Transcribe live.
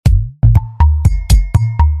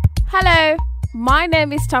Hello, my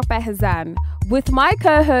name is Tokba Hazan with my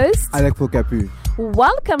co-host Alec Focapu.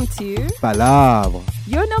 Welcome to Palabre,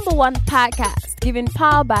 your number one podcast giving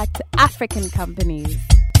power back to African companies.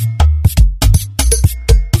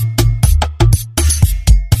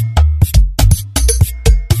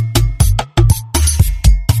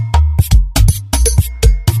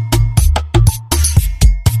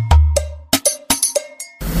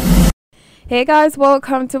 Hey guys,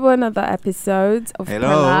 welcome to another episode of Hello.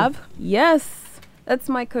 Palabre. Yes, that's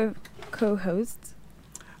my co-host.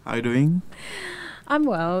 How are you doing? I'm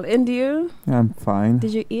well, and you? I'm fine.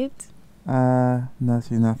 Did you eat?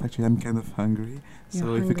 Not enough. Actually, I'm kind of hungry. You're So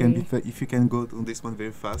hungry. if you can go on this one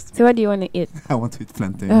very fast. So what do you want to eat? I want to eat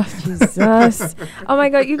plantain. Oh, Jesus. Oh my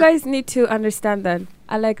God, you guys need to understand that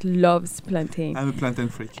Alec loves plantain. I'm a plantain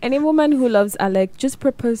freak, Any woman who loves Alec, just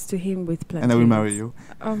propose to him with plantain. and I will marry you.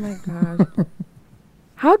 Oh my God.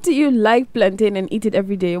 How do you like plantain and eat it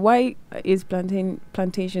every day? Why is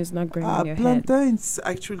plantations not growing in your head? Plantains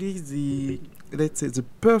actually the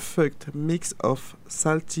perfect mix of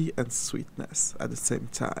salty and sweetness at the same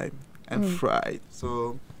time and fried.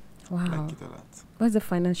 So I Wow. like it a lot. What's the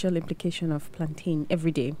financial implication of plantain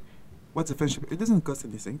every day? What's the friendship? It doesn't cost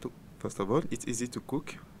anything first of all. It's easy to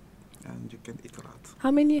cook and you can eat a lot.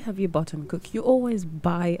 How many have you bought and cooked? You always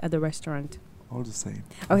buy at the restaurant. All the same.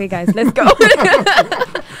 Okay, guys, let's go.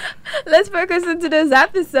 Let's focus on today's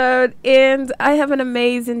episode. And I have an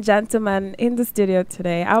amazing gentleman in the studio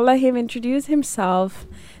today. I'll let him introduce himself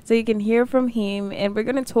so you can hear from him. And we're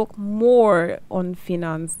going to talk more on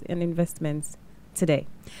finance and investments today.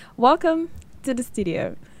 Welcome to the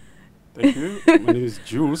studio. Thank you. My name is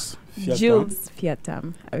Jules Fiatam. Jules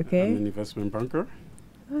Fiatam. I'm Okay. an investment banker.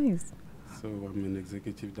 Nice. So I'm an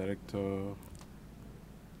executive director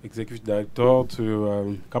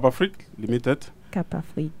to Cap Afrique Limited, Kappa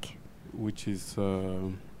Fleek. which is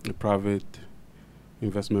a private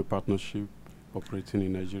investment partnership operating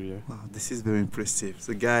in Nigeria. Wow, this is very impressive.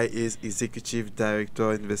 The guy is executive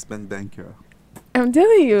director, investment banker. I'm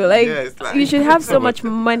telling you, like, Yeah, it's like you should have so much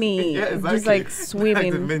money. Yeah, Just exactly. like Like the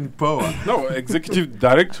swimming. main power. No, executive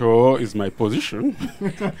director is my position.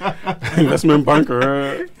 Investment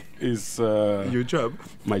banker is Your job.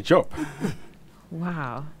 my job.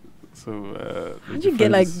 Wow. So How do you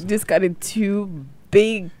get like this kind of two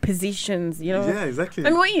big positions, you know? Yeah, exactly.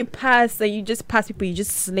 And when you pass, like, you just pass people, you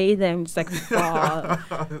just slay them, just like fall.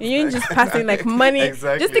 And you ain't just passing like money.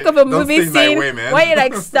 Exactly. Just think of a Don't movie stay in my scene way, man. where you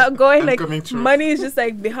like start going I'm like coming through. money is just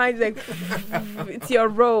like behind you, like it's your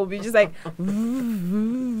robe. You're just like No,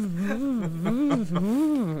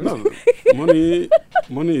 money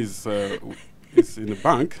is in the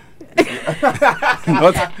bank.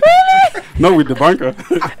 not with the banker.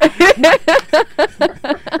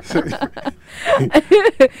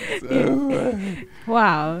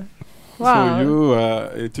 wow. So Wow. you,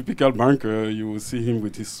 a typical banker, you will see him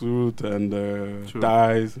with his suit and True.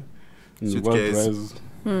 ties, and well Suitcase. dressed.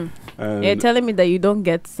 Hmm. And You're telling me that you don't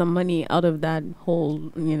get some money out of that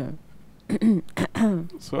whole, you know.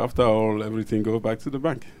 so after all, everything goes back to the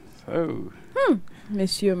bank. So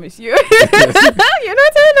Monsieur. You're not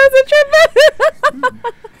telling us the truth.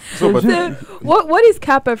 so but So, what is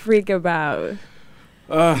Kappa Freak about?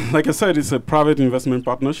 like I said, it's a private investment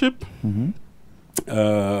partnership. Mm-hmm.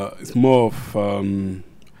 It's more of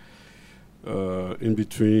in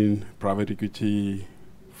between private equity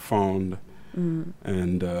fund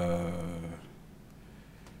and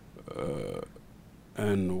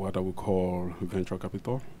what I would call venture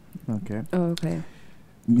capital. Okay. Oh, okay.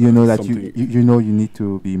 You know that Something- you know you need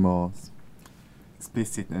to be more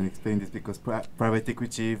explicit and explain this because private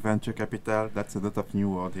equity, venture capital, that's a lot of new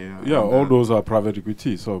word here. Yeah, And, all those are private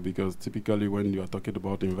equity. So because typically when you are talking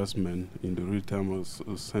about investment in the real term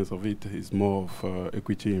sense of it, is more of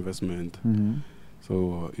equity investment. Mhm.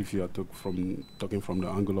 So if you are talking from the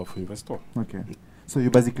angle of investor, Okay. So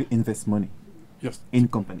you basically invest money yes, in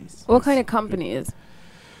companies. What kind of companies?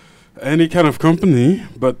 any kind of company,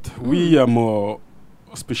 but we are more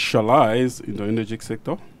specialized in the energy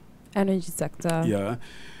sector. Energy sector. Yeah,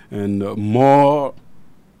 and more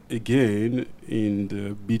again in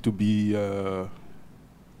the B2B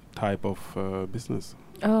type of business.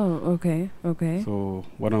 Oh, okay. Okay. So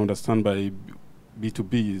what I understand by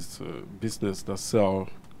B2B is business that sell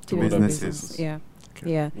To other businesses. businesses. Yeah.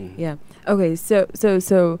 Okay. Yeah. Mhm. Yeah. Okay. So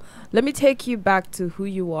let me take you back to who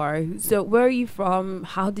you are. So where are you from?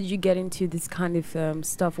 How did you get into this kind of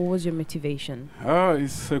stuff? What was your motivation?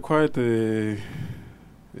 It's quite a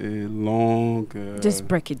long. Just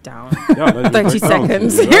break it down. yeah, let's 30 break down.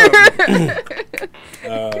 seconds.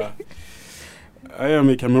 I am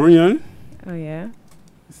a Cameroonian. Oh yeah.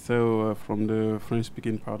 So from the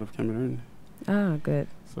French-speaking part of Cameroon. Ah, good.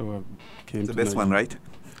 So I came The to best one, right?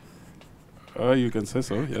 You can say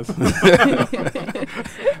so, yes.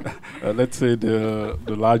 Let's say the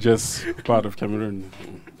largest part of Cameroon.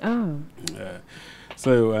 Oh,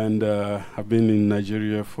 And I've been in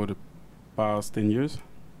Nigeria for the past 10 years.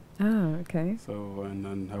 ah, okay. So,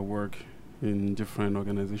 and I work in different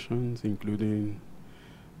organizations, including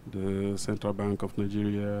the Central Bank of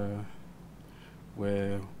Nigeria,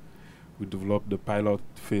 where we developed the pilot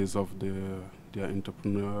phase of their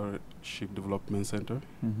entrepreneurship development center,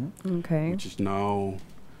 Okay. which is now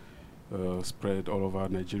spread all over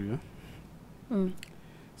Nigeria. Mm.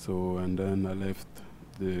 So, and then I left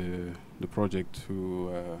the project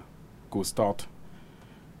to go start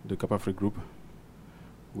the Capafre Group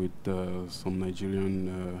with some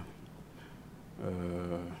Nigerian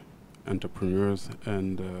entrepreneurs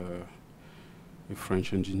and a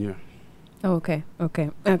French engineer. Okay.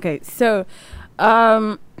 So,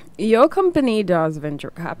 your company does venture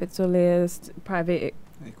capitalist, private,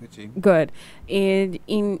 Equity. good,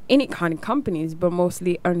 in any kind of companies, but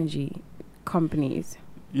mostly energy companies.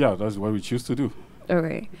 Yeah, that's what we choose to do.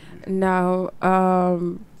 Okay. Now,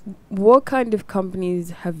 what kind of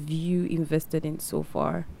companies have you invested in so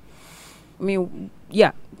far? I mean,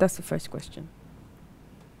 yeah, that's the first question.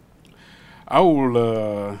 I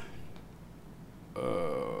will.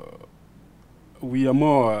 We are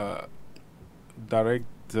more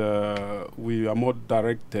direct. We are more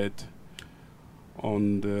directed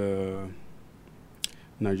on the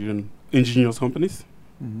Nigerian engineers companies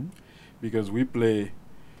because we play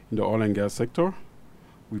in the oil and gas sector,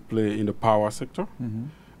 we play in the power sector,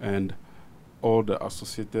 and all the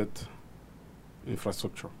associated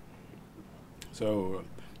infrastructure. So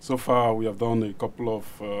far we have done a couple of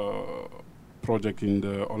projects in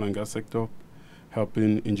the oil and gas sector,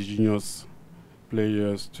 helping indigenous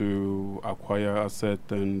players to acquire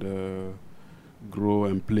assets and grow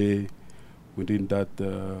and play within that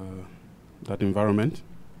environment.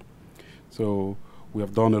 So we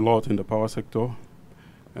have done a lot in the power sector,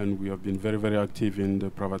 and we have been very, very active in the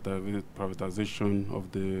privatization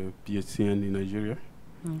of the PHCN in Nigeria,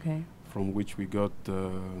 Okay. from which we got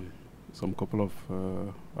some couple of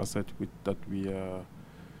assets that we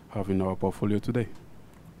have in our portfolio today.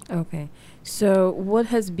 Okay. So, what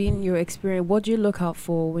has been your experience? What do you look out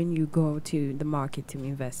for when you go to the market to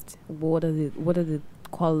invest? What are the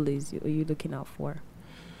qualities are you looking out for?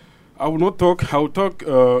 I will not talk. I will talk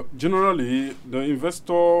generally. The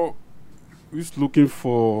investor is looking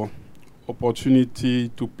for opportunity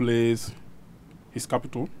to place his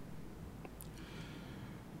capital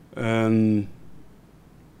and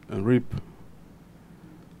reap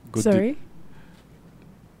good. Sorry?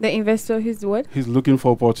 The investor is what? He's looking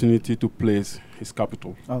for opportunity to place his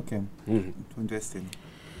capital. Okay. Mhm. Interesting.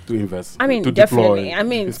 To invest. I mean, to definitely. deploy I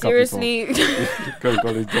mean, his capital. seriously. You can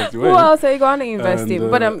call it just the Who way. else are you going to invest And, in?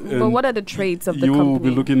 But and what are the traits of the You will company?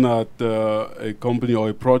 be looking at a company or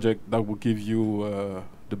a project that will give you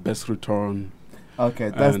the best return.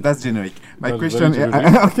 Okay, And that's generic. My that's question. very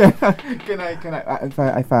generic. Okay. can I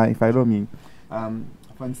if I allow me,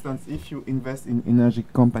 for instance, if you invest in energy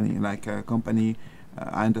company like a company,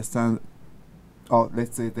 I understand. Or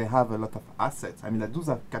let's say they have a lot of assets. I mean, those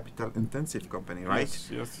are capital intensive company, right?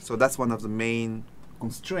 Yes. So that's one of the main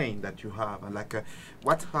constraints that you have. And like,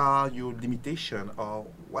 what are your limitation, or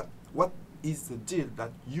what is the deal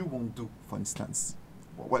that you won't do? For instance,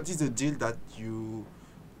 what is the deal that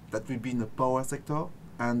will be in the power sector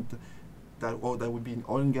and that will be in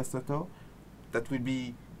oil and gas sector that will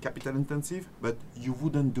be capital intensive, but you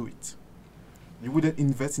wouldn't do it. You wouldn't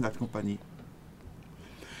invest in that company.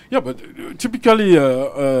 Yeah, but typically,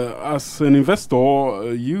 as an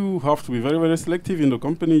investor, you have to be very, very selective in the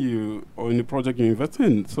company or in the project you invest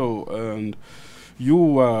in. So, and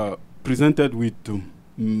you are presented with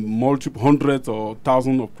multiple hundreds or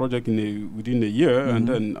thousands of projects within a year, and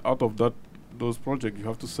then out of those projects, you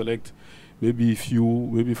have to select maybe few,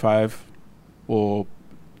 maybe 5, or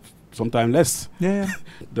sometimes less. Yeah.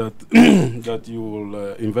 that that you will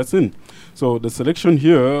invest in. So the selection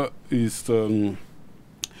here is.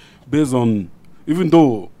 Based on, even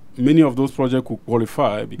though many of those projects will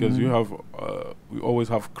qualify, because we always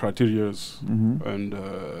have criterias and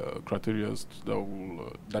criterias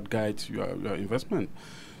that guide your investment.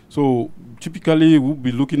 So typically, we'll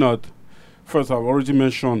be looking at, first I've already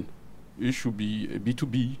mentioned, it should be a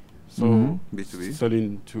B2B, so B2B.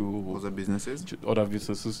 selling to Other businesses. other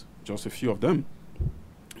businesses, just a few of them.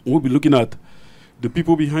 We'll be looking at the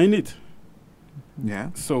people behind it. Yeah.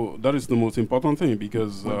 So that is the most important thing,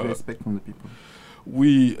 because What do you expect from the people?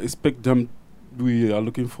 we expect them. We are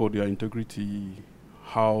looking for their integrity,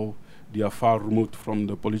 how they are far removed from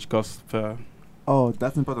the political sphere. Oh,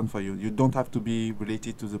 that's important for you. You don't have to be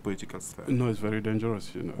related to the political sphere. No, it's very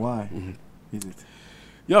dangerous, Why Mhm. is it?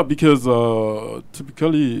 Yeah, because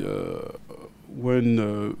typically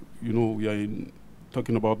when we are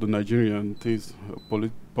talking about the Nigerian things,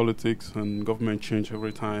 politics and government change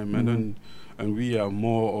every time, and we are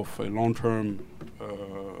more of a long-term.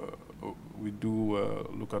 We do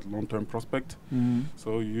look at long-term prospect.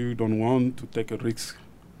 So you don't want to take a risk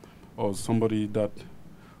or somebody that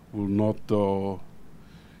will not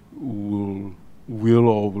will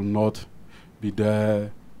or will not be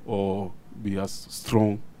there or be as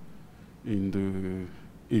strong in the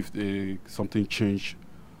if something change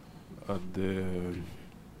at the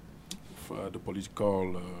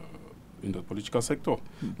political in the political sector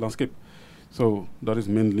landscape. So that is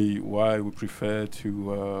mainly why we prefer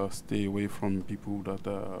to stay away from people that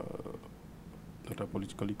are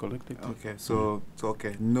politically connected. Okay, so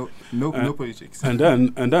okay, no politics. And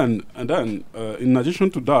then, in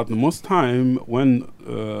addition to that, most time when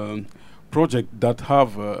projects that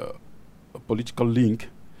have a political link,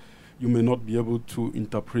 you may not be able to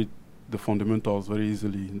interpret the fundamentals very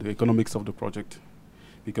easily, the economics of the project,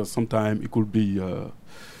 because sometimes it could be,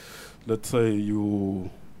 let's say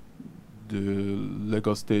the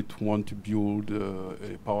Lagos State want to build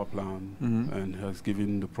a power plant and has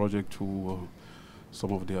given the project to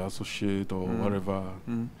some of their associates or whatever.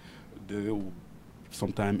 They will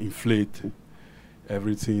sometimes inflate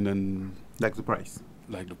everything and Like the price.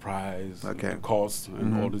 the cost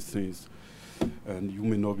and all these things, and you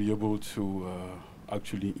may not be able to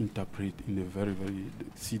actually interpret in a very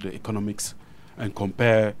see the economics and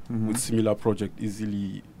compare with similar project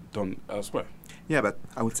easily done elsewhere. Yeah, but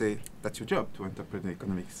I would say that's your job to interpret the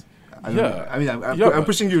economics. I'm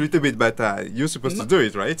pushing you a little bit, but you're supposed to do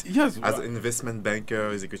it, right? Yes, As an investment banker,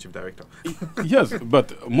 executive director. yes,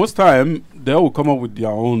 but most time they will come up with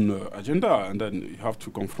their own agenda, and then you have to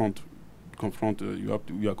confront.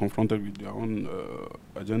 You are confronted with their own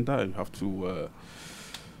agenda. You have to.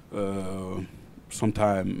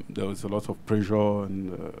 Sometimes there is a lot of pressure,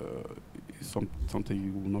 and something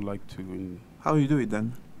you will not like to. How do you do it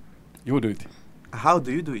then? You do it. How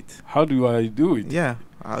do you do it? How do I do it? Yeah.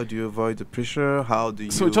 How do you avoid the pressure? How do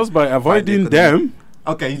you? So just by avoiding them.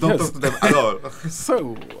 Okay, you don't talk to them at all.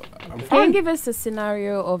 So I'm Can fine. you give us a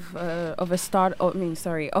scenario of of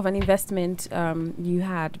an investment you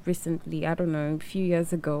had recently? I don't know, a few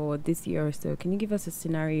years ago or this year or so. Can you give us a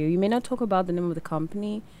scenario? You may not talk about the name of the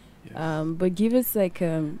company, Yes. but give us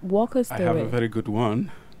walk us I through have it. a very good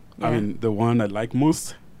one. Yeah. I mean, the one I like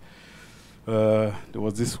most. There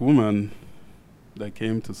was this woman that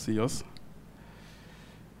came to see us,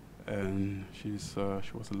 and she was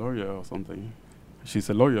a lawyer or something. She's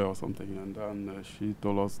a lawyer or something, and then she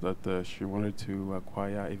told us that she wanted to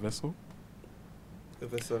acquire a vessel. A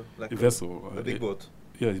vessel, like A vessel. a big boat.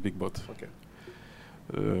 Yeah, it's a big boat. Okay.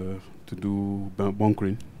 To do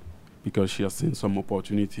bunkering, because she has seen some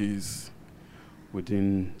opportunities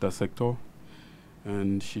within that sector,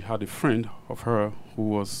 and she had a friend of her who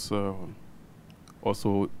was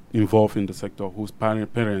also involved in the sector, whose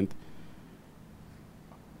parent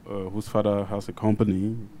whose father has a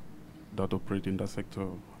company that operates in that sector,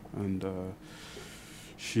 and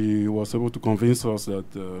she was able to convince us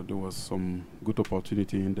that there was some good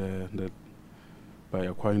opportunity in there, that by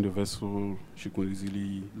acquiring the vessel she could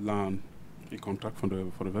easily land a contract for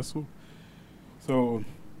the vessel. So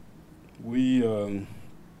we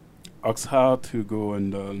asked her to go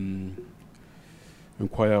and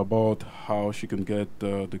inquire about how she can get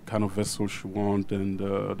the kind of vessel she wants and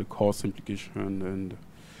the cost implication, and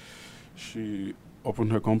she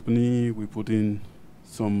opened her company. We put in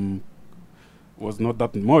some, was not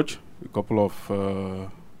that much, a couple of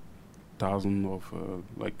thousand of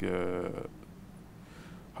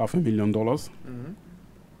 $500,000,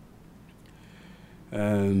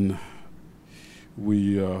 and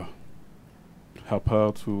we help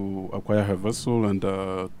her to acquire her vessel, and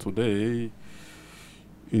today,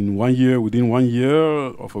 within 1 year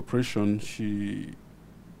of operation, she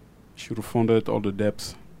refunded all the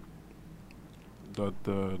debts that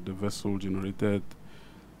the vessel generated,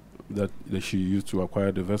 that she used to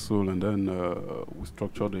acquire the vessel, and then we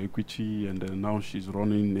structured the equity, and then now she's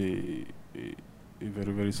running a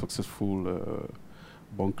very, very successful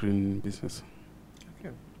bunkering business.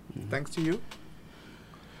 Okay. Thanks to you.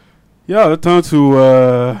 Yeah, thanks to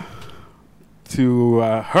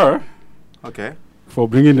her Okay. for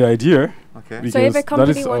bringing the idea. Okay. So if a Because that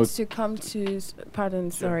company is wants to come to,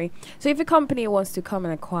 pardon, sorry. So if a company wants to come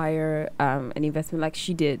and acquire an investment like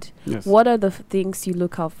she did, yes. what are the things you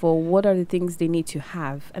look out for? What are the things they need to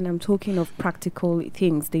have? And I'm talking of practical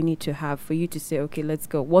things they need to have for you to say, okay, let's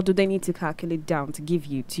go. What do they need to calculate down to give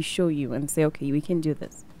you, to show you and say, okay, we can do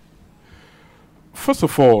this? First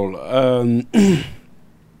of all,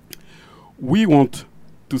 we want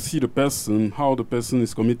to see the person, how the person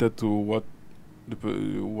is committed to what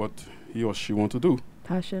what he or she want to do.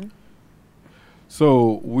 Passion.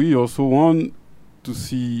 So we also want to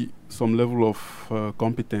see some level of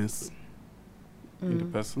competence in the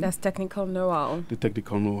person, That's technical know-how. the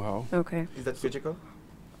technical know-how. Okay. Is that critical?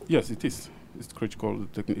 Yes, it is. It's critical,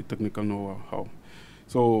 the technical know-how.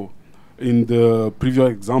 So in the previous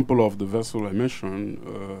example of the vessel I mentioned,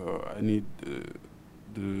 I need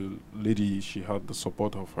the lady, she had the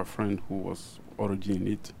support of her friend who was already in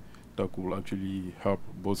it, that could actually help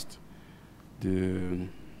boost the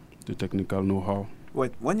technical know-how.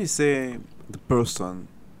 Wait, when you say the person,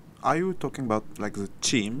 are you talking about like the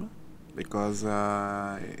team? Because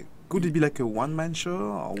could it be like a one-man show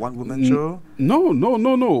or one-woman show? No.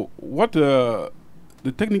 What the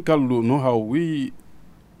technical know-how, we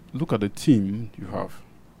look at the team you have.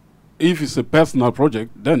 If it's a personal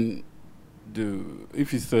project, then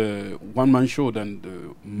if it's a one-man show, then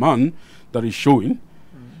the man that is showing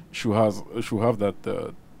should have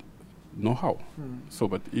that know-how. So,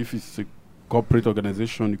 but if it's a corporate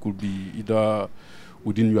organization, it could be either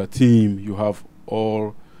within your team you have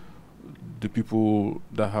all the people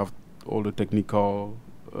that have all the technical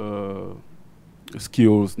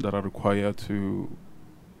skills that are required to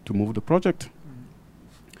move the project.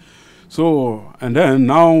 So, and then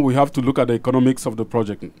now we have to look at the economics of the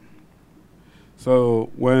project. So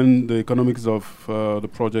when the economics of the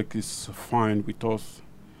project is fine with us,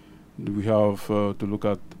 we have to look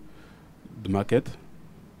at the market.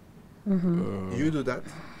 You do that?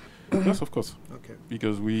 Yes, of course, Okay.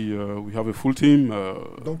 because we have a full team.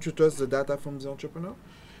 Don't you trust the data from the entrepreneur?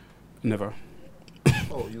 Never.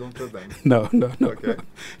 Oh, you don't trust them? No. Okay.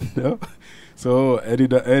 No. So any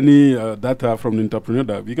data from the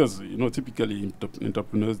entrepreneur, because typically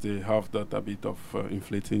entrepreneurs, they have that habit of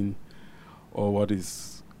inflating or what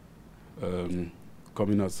is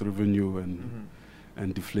coming as revenue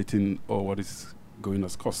and deflating or what is going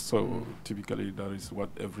as cost. So typically that is what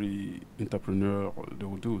every entrepreneur they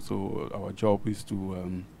will do. So our job is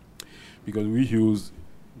to because we use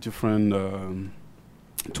different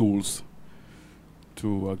tools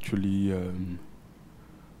to actually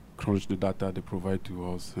crunch the data they provide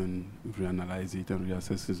to us and reanalyze it and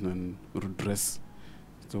reassess it and redress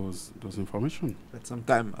those information. But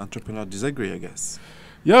sometimes entrepreneurs disagree, I guess.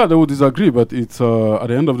 Yeah, they will disagree, but it's at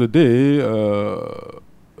the end of the day,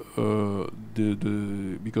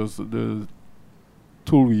 because the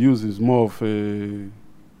tool we use is more of a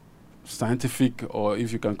scientific, or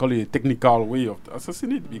if you can call it a technical way of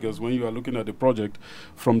assessing it, because when you are looking at the project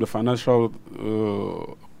from the financial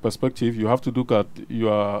perspective, you have to look at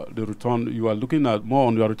the return. You are looking at more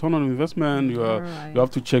on your return on investment. You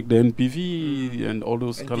have to check the NPV and all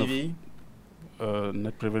those NPV? kind of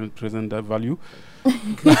net present value. So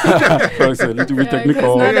it's a little bit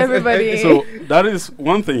technical. Not everybody. So that is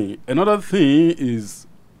one thing. Another thing is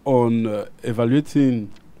on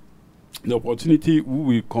evaluating the opportunity.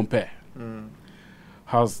 We will compare.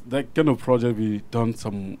 Has that kind of project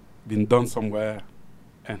been done somewhere,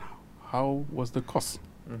 and how was the cost?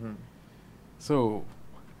 So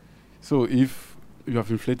if you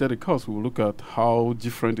have inflated the cost, we will look at how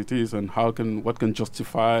different it is and what can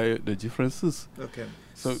justify the differences. Okay.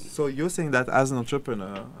 So you're saying that as an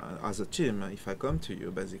entrepreneur, as a team, if I come to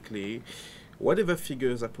you, basically, whatever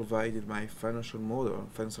figures I provided my financial model,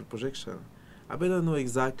 financial projection, I better know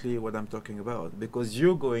exactly what I'm talking about, because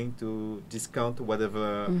you're going to discount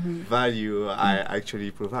whatever value I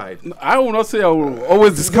actually provide. I will not say I will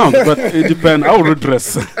always discount, but it depends. I will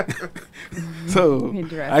redress. So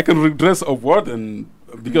I can redress upward, and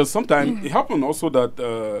because sometimes it happens also that,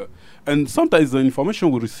 and sometimes the information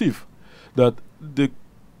we receive, that the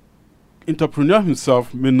entrepreneur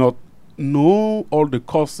himself may not know all the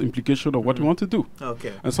cost implication of what he want to do.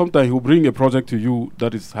 Okay. And sometimes he will bring a project to you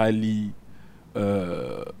that is highly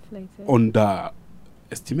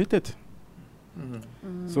underestimated.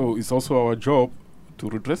 So it's also our job to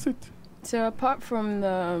redress it. So apart from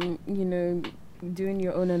doing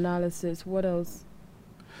your own analysis, what else?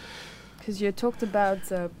 Because you talked about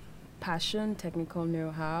passion, technical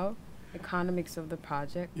know-how, economics of the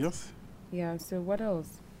project. Yes. Yeah. So what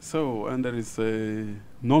else? So, and there is a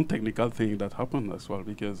non-technical thing that happened as well,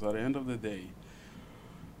 because at the end of the day,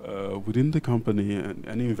 within the company,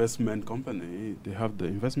 any investment company, they have the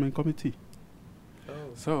investment committee. Oh.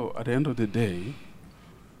 So at the end of the day,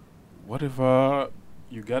 whatever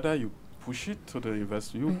you gather, you push it to the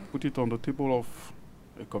investor. You put it on the table of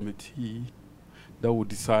a committee that will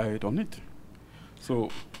decide on it. So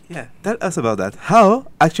Yeah, tell us about that. How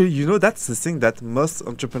actually, that's the thing that most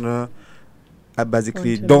entrepreneurs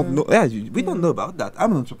basically Want to don't know. know. Yeah, we don't know about that.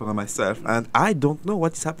 I'm an entrepreneur myself, and I don't know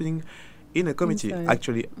what is happening in a committee. Inside.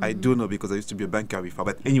 Actually, I do know because I used to be a banker before.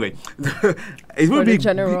 But anyway, For it will the be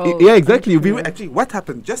general yeah, exactly. entrepreneur. Actually, what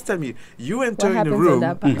happened? Just tell me. You enter What in a happens room on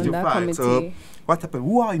that, with on your that files. So committee? what happened?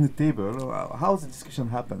 Who are in the table? How's the discussion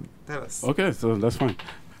happen? Tell us. okay, so that's fine.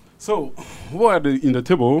 So who are in the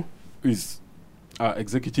table is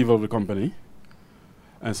executive of the company,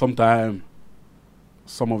 and sometimes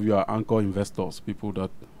some of you are anchor investors, people that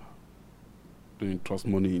don't trust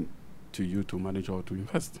money to you to manage or to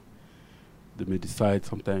invest. They may decide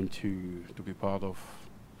sometime to be part of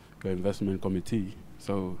your investment committee.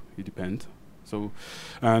 So it depends. So,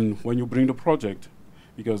 and when you bring the project,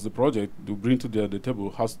 because the project you bring to the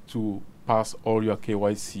table has to pass all your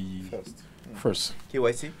KYC first.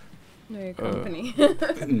 KYC. No, your company.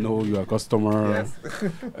 Know your customer. Yes.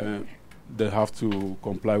 They have to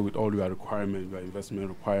comply with all your requirements, your investment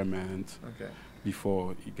requirements, Okay.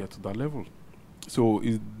 before you get to that level. So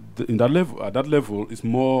in that level, at that level, it's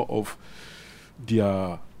more of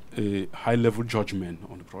their high level judgment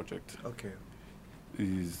on the project. Okay.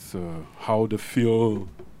 Is how they feel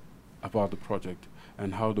about the project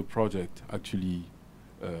and how the project actually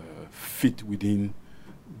fit within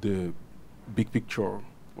the big picture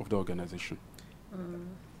of the organization.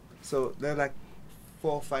 So there are like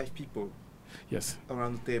 4 or 5 people Yes.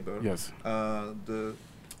 around the table. Yes. The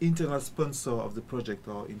internal sponsor of the project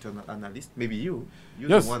or internal analyst, maybe you're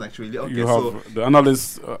Yes. the one actually. Okay, You so have the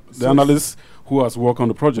analyst. The so analyst who has worked on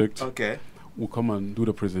the project okay, will come and do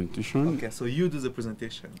the presentation. okay, so you do the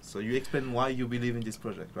presentation. So you explain why you believe in this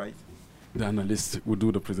project, right? The analyst will do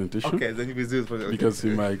the presentation. Okay, then you will do the project. Because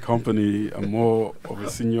in my company, I'm more of a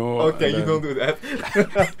senior. Okay, and you don't do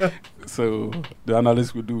that. So the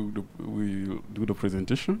analyst will do the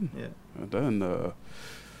presentation, Yeah. and then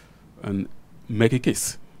and make a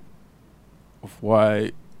case of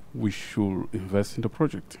why we should invest in the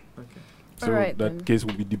project. Okay. So Alright that then. case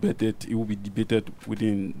will be debated. It will be debated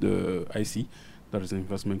within the IC, that is the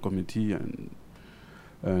investment committee, and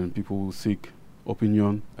people will seek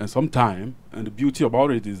opinion. And sometime, and the beauty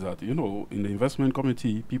about it is that in the investment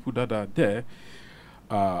committee, people that are there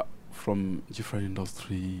are from different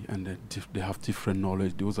industry, and they have different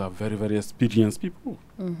knowledge. Those are very, very experienced people.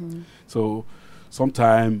 So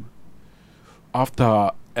sometime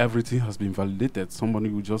after everything has been validated, somebody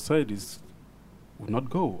will just say this will not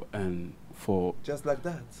go, and for Just like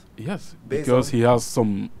that. yes, Based because on- he has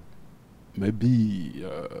some maybe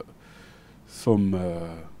some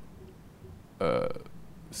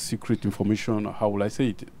secret information, or how will I say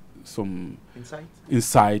it, some Insight.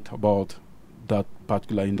 insight about that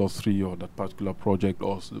particular industry or that particular project,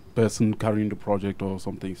 or the person carrying the project or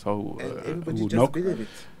something. So And everybody would just not believe it.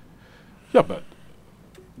 yeah, but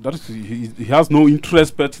that is he has no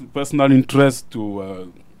interest, personal interest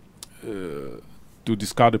to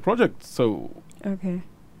discard the project. So Okay.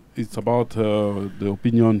 it's about the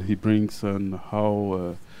opinion he brings and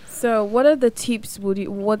how. So, what are the tips?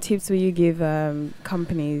 What tips will you give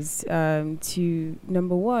companies to,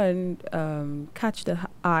 number one, catch the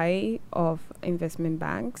eye of investment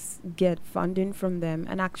banks, get funding from them,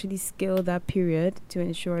 and actually scale that period to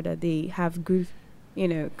ensure that they have good,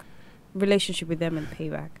 relationship with them and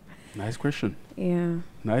payback? Nice question. Yeah.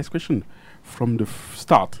 Nice question. From the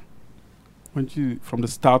start, from the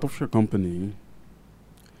start of your company,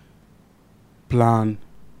 plan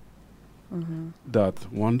that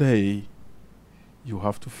one day you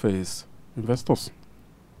have to face investors,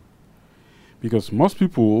 because most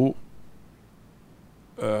people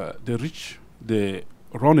they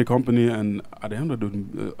run a company, and at the end of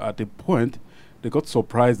at the point they got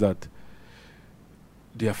surprised that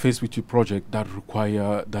they are faced with a project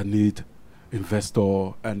that need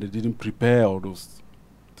investor, and they didn't prepare all those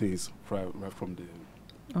things right from the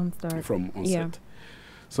On start. from onset. Yeah.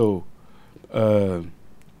 So,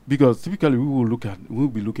 because typically we'll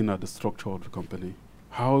be looking at the structure of the company,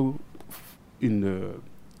 how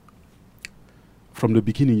from the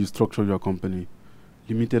beginning you structure your company,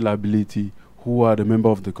 limited liability, who are the member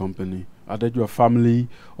of the company, are they your family,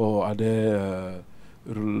 or are there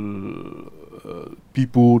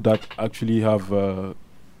people that actually have are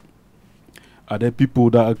there people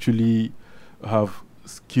that actually have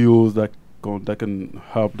skills that can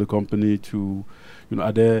help the company to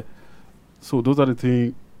are there. So those are the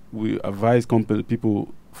things we advise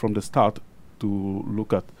people from the start to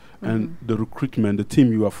look at, and the recruitment, the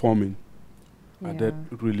team you are forming, are that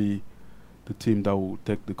really the team that will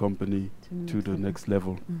take the company to the next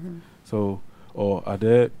level. So, or are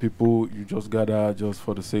there people you just gather just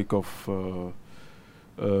for the sake of,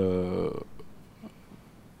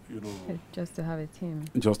 just to have a team.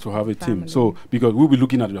 Just to have a team. So, because we'll be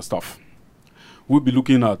looking at your stuff. We'll be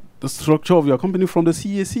looking at the structure of your company from the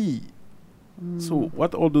CAC. So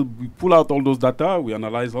we pull out all those data, we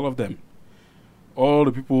analyze all of them. All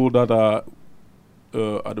the people that are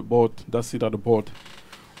at the board, that sit at the board,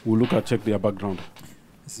 we look at, check their background.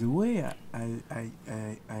 The way I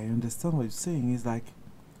understand what you're saying is like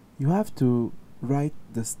you have to write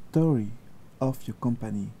the story of your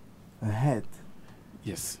company ahead.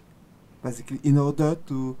 Yes. Basically, in order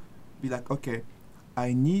to be like, okay,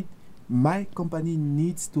 my company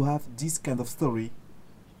needs to have this kind of story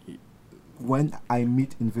when I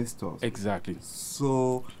meet investors. Exactly.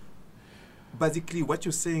 So basically what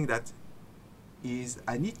you're saying that is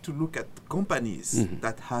I need to look at companies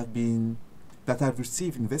that have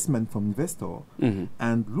received investment from investor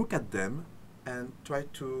and look at them and try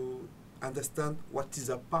to understand what is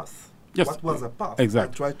a path. Yes. What was a path? Exactly.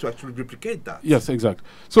 And try to actually replicate that. Yes, exactly.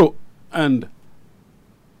 So, and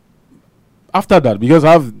after that, because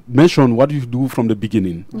I've mentioned what you do from the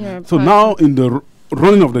beginning. Yeah, so now in the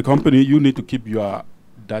running of the company, you need to keep your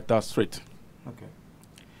data straight. Okay.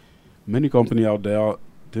 Many companies out there,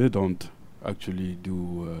 they don't actually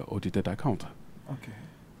do audited account. Okay.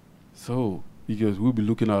 So, because we'll be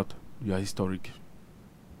looking at your historic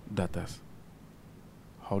data,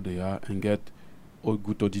 how they are, and get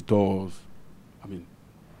good auditors,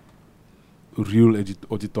 real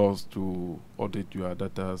auditors to audit your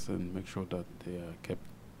data and make sure that they are kept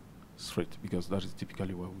straight, because that is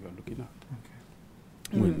typically what we are looking at.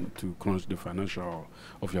 Okay. When to crunch the financial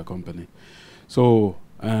of your company. So,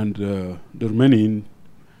 and the remaining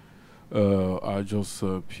are just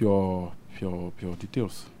pure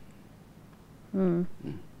details.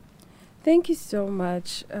 Thank you so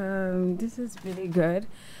much. This is really good.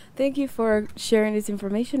 Thank you for sharing this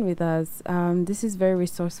information with us. This is very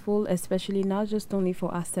resourceful, especially not just only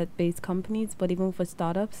for asset-based companies, but even for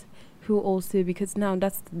startups who also, because now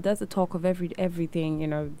that's the talk of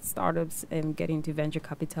everything, startups and getting to venture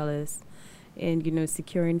capitalists and,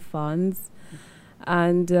 securing funds.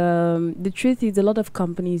 And the truth is a lot of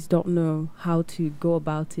companies don't know how to go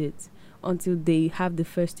about it until they have the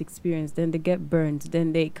first experience. Then they get burned.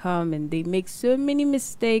 Then they come and they make so many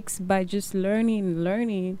mistakes by just learning.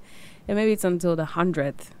 And maybe it's until the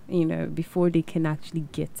 100th, before they can actually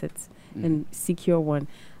get it and secure one.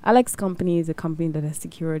 Alex company is a company that has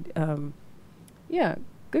secured,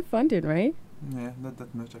 good funding, right? Yeah, not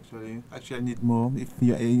that much actually. Actually, I need more. If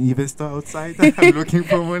you're an investor outside, I'm looking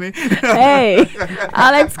for money. Hey,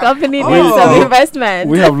 Alex company needs some investment.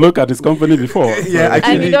 We have looked at this company before. Yeah,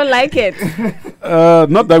 actually. And you don't like it.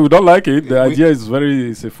 Not that we don't like it. The idea is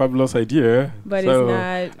it's a fabulous idea. But it's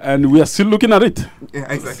not. And we are still looking at it.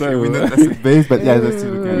 Yeah, exactly. So We're not asset based, but yeah, that's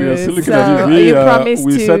still looking at We are it. still looking So at you it. promised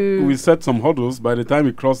We set some hurdles. By the time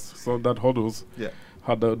we crossed that hurdles,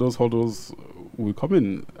 those hurdles will come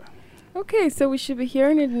in. Okay, so we should be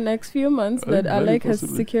hearing in the next few months that very Alec has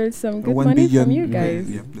possibly. secured some good 1 money billion, from you guys.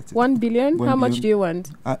 Yeah, that's it. 1 billion? 1 How much billion. do you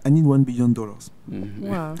want? I need $1 billion.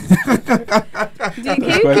 Wow. They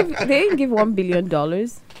can give $1 billion.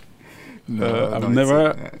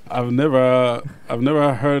 I've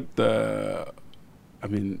never heard.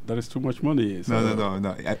 That is too much money. So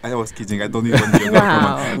No. I was kidding. I don't need $1 billion.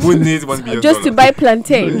 Wow. Who needs $1 billion? Just to buy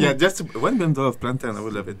plantain. Yeah, just $1 billion of plantain. I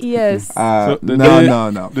would love it. Yes. So the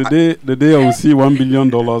day I will see $1 billion,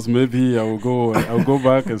 maybe I will go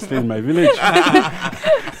back and stay in my village.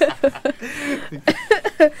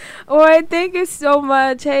 All right, thank you so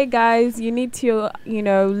much. Hey guys, you need to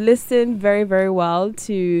listen very, very well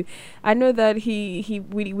to. I know that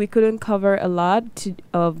we couldn't cover a lot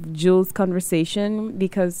of Jules' conversation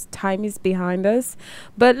because time is behind us,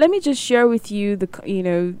 but let me just share with you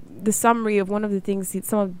the summary of one of the things,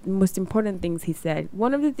 some of the most important things he said.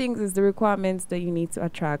 One of the things is the requirements that you need to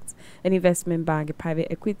attract an investment bank, a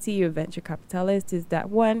private equity, or venture capitalist is that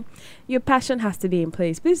one, your passion has to be in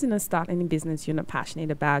place. Please do not start any business you're not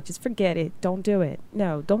passionate about. Just forget it. Don't do it.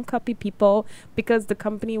 No, don't copy people because the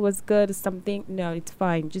company was good or something. No, it's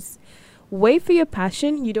fine. Just wait for your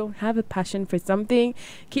passion. You don't have a passion for something,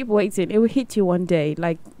 keep waiting. It will hit you one day,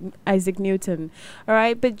 like Isaac Newton. All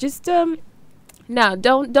right, but just now,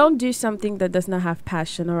 don't do something that does not have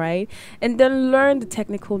passion, all right? And then learn the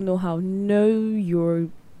technical know-how. Know your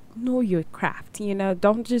know your craft.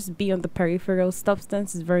 Don't just be on the peripheral.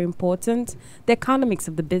 Substance is very important. The economics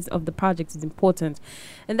of the project is important,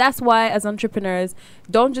 and that's why as entrepreneurs,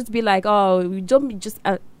 don't just be like, don't be just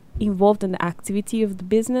involved in the activity of the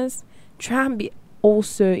business. Try and be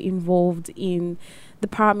also involved in the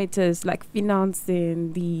parameters like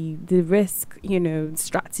financing, the risk,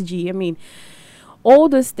 strategy. I mean, all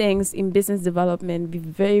those things in business development, be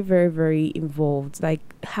very, very, very involved. Like,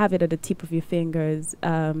 have it at the tip of your fingers.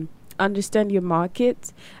 Understand your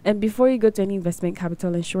market, and before you go to any investment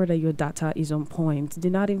capital, ensure that your data is on point. Do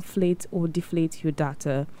not inflate or deflate your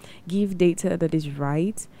data. Give data that is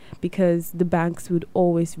right, because the banks would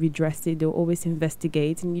always redress it. They'll always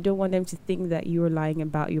investigate, and you don't want them to think that you're lying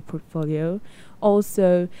about your portfolio.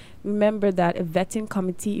 Also, remember that a vetting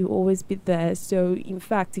committee will always be there. So in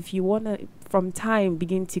fact, if you want to from time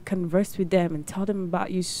begin to converse with them and tell them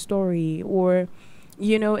about your story, or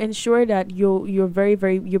ensure that you're very,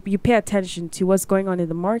 very, you pay attention to what's going on in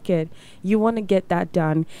the market. You want to get that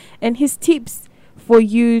done. And his tips for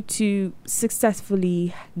you to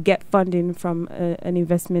successfully get funding from an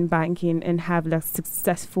investment banking and have a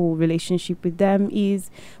successful relationship with them is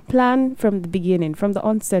plan from the beginning, from the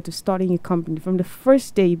onset of starting your company, from the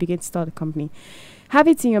first day you begin to start a company. Have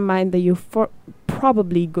it in your mind that you're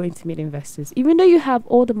probably going to meet investors. Even though you have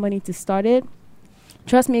all the money to start it,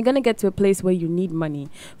 trust me, you're going to get to a place where you need money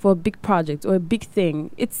for a big project or a big thing.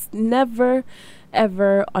 It's never,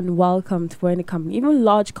 ever unwelcomed for any company. Even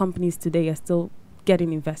large companies today are still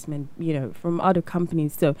getting investment, from other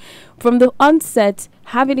companies. So from the onset,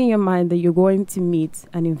 have it in your mind that you're going to meet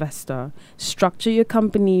an investor. Structure your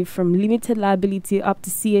company from limited liability up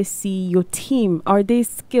to CSC. Your team, are they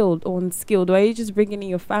skilled or unskilled? Or are you just bringing in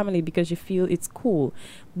your family because you feel it's cool?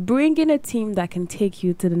 Bring in a team that can take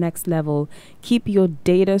you to the next level. Keep your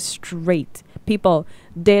data straight. People,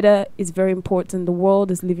 data is very important. The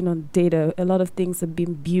world is living on data. A lot of things have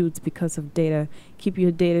been built because of data. Keep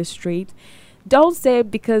your data straight. Don't say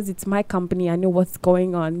because it's my company, I know what's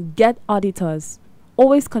going on. Get auditors.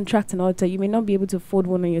 Always contract an auditor. You may not be able to afford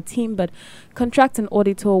one on your team, but contract an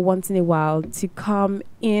auditor once in a while to come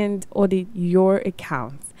and audit your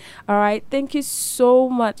accounts. All right. Thank you so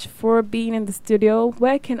much for being in the studio.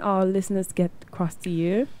 Where can our listeners get across to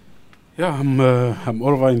you? Yeah, I'm all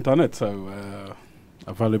over internet, so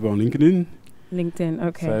available on LinkedIn. LinkedIn,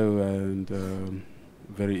 okay. So and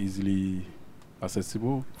very easily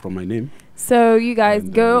accessible from my name. So you guys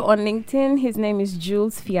go on LinkedIn. His name is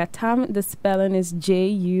Jules Fiatam. The spelling is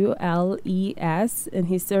Jules, and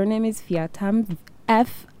his surname is Fiatam,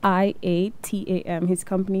 Fiatam. His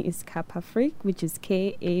company is Capafric, which is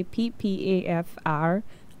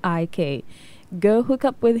Kappafrik. Go hook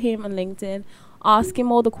up with him on LinkedIn. Ask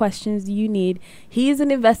him all the questions you need. He's an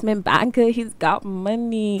investment banker. He's got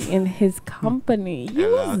money in his company.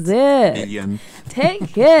 Use it. Million.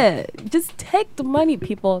 Take it. Just take the money,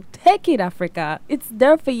 people. Take it, Africa. It's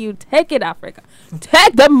there for you. Take it, Africa.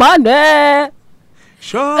 Take the money.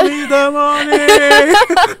 Show me the money.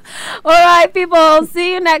 All right, people.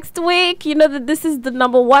 See you next week. You know that this is the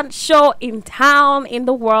 #1 show in town, in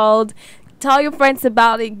the world. Tell your friends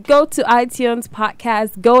about it. Go to iTunes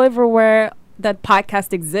podcast. Go everywhere that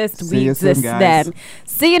podcast exists. See we you soon, exist guys. then.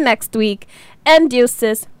 See you next week. And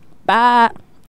deuces. Bye.